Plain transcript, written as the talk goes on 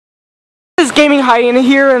is Gaming Hyena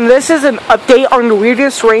here, and this is an update on the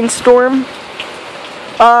weirdest rainstorm.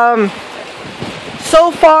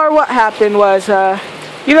 So far what happened was,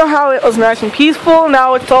 you know how it was nice and peaceful,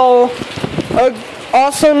 now it's all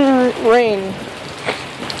awesome rain.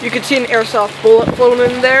 You can see an airsoft bullet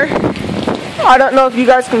floating in there. I don't know if you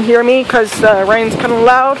guys can hear me because the rain's kind of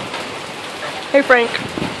loud. Hey Frank.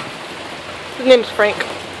 His name's Frank.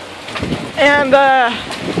 And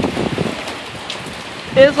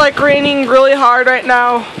it's like raining really hard right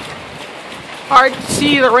now. Hard to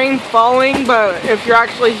see the rain falling, but if you're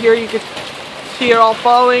actually here you can see it all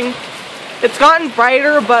falling. It's gotten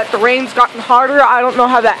brighter, but the rain's gotten harder. I don't know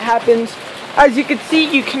how that happens. As you can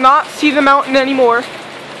see, you cannot see the mountain anymore.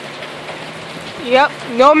 Yep,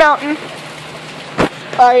 no mountain.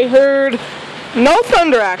 I heard no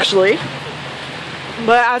thunder actually.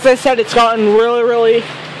 But as I said, it's gotten really, really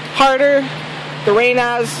harder. The rain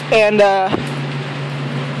has, and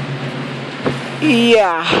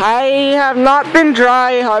yeah, I have not been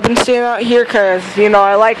dry. I've been staying out here because, you know,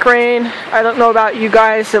 I like rain. I don't know about you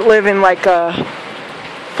guys that live in like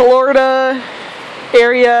Florida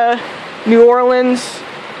area, New Orleans,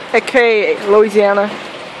 aka Louisiana,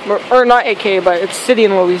 or not aka, but it's a city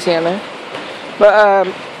in Louisiana. But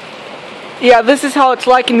yeah, this is how it's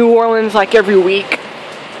like in New Orleans, like every week.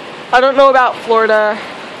 I don't know about Florida,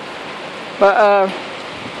 but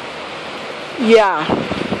yeah.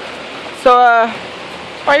 So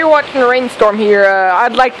while you're watching the rainstorm here,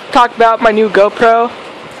 I'd like to talk about my new GoPro.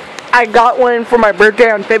 I got one for my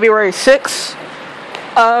birthday on February 6th.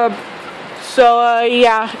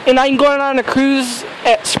 Yeah, and I'm going on a cruise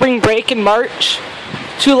at spring break in March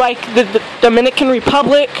to like the Dominican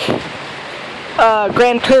Republic,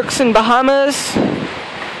 Grand Turks and Bahamas,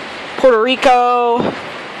 Puerto Rico,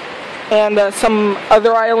 and some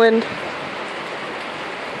other island.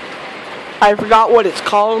 I forgot what it's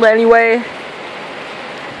called anyway.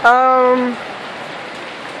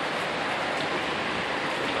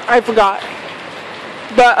 I forgot.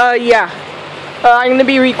 But yeah. I'm going to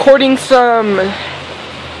be recording some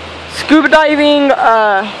scuba diving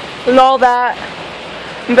and all that.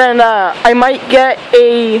 And then I might get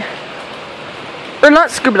or not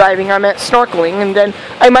scuba diving, I meant snorkeling. And then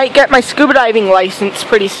I might get my scuba diving license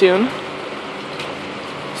pretty soon.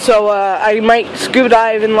 So I might scuba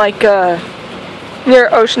dive in like near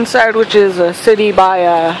Oceanside, which is a city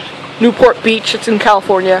by Newport Beach. It's in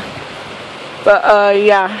California. But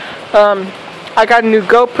yeah, I got a new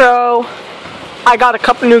GoPro. I got a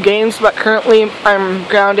couple new games, but currently I'm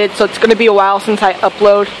grounded, so it's going to be a while since I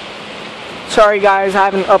upload. Sorry guys, I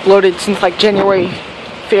haven't uploaded since like January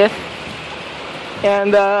 5th.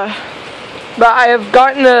 And but I have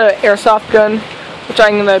gotten the airsoft gun, which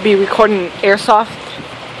I'm going to be recording an airsoft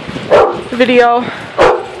video.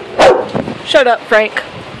 Shut up, Frank.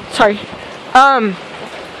 Sorry. And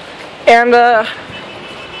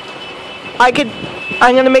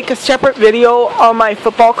I'm gonna make a separate video on my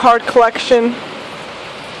football card collection.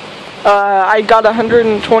 I got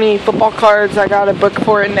 120 football cards. I got a book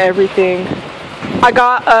for it and everything. I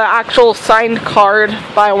got an actual signed card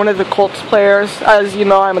by one of the Colts players. As you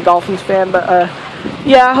know, I'm a Dolphins fan, but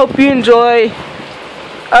yeah, I hope you enjoy.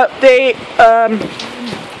 Update.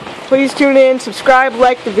 Please tune in, subscribe,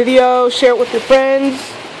 like the video, share it with your friends.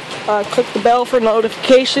 Click the bell for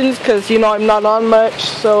notifications because, you know, I'm not on much.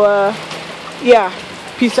 So, yeah,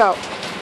 peace out.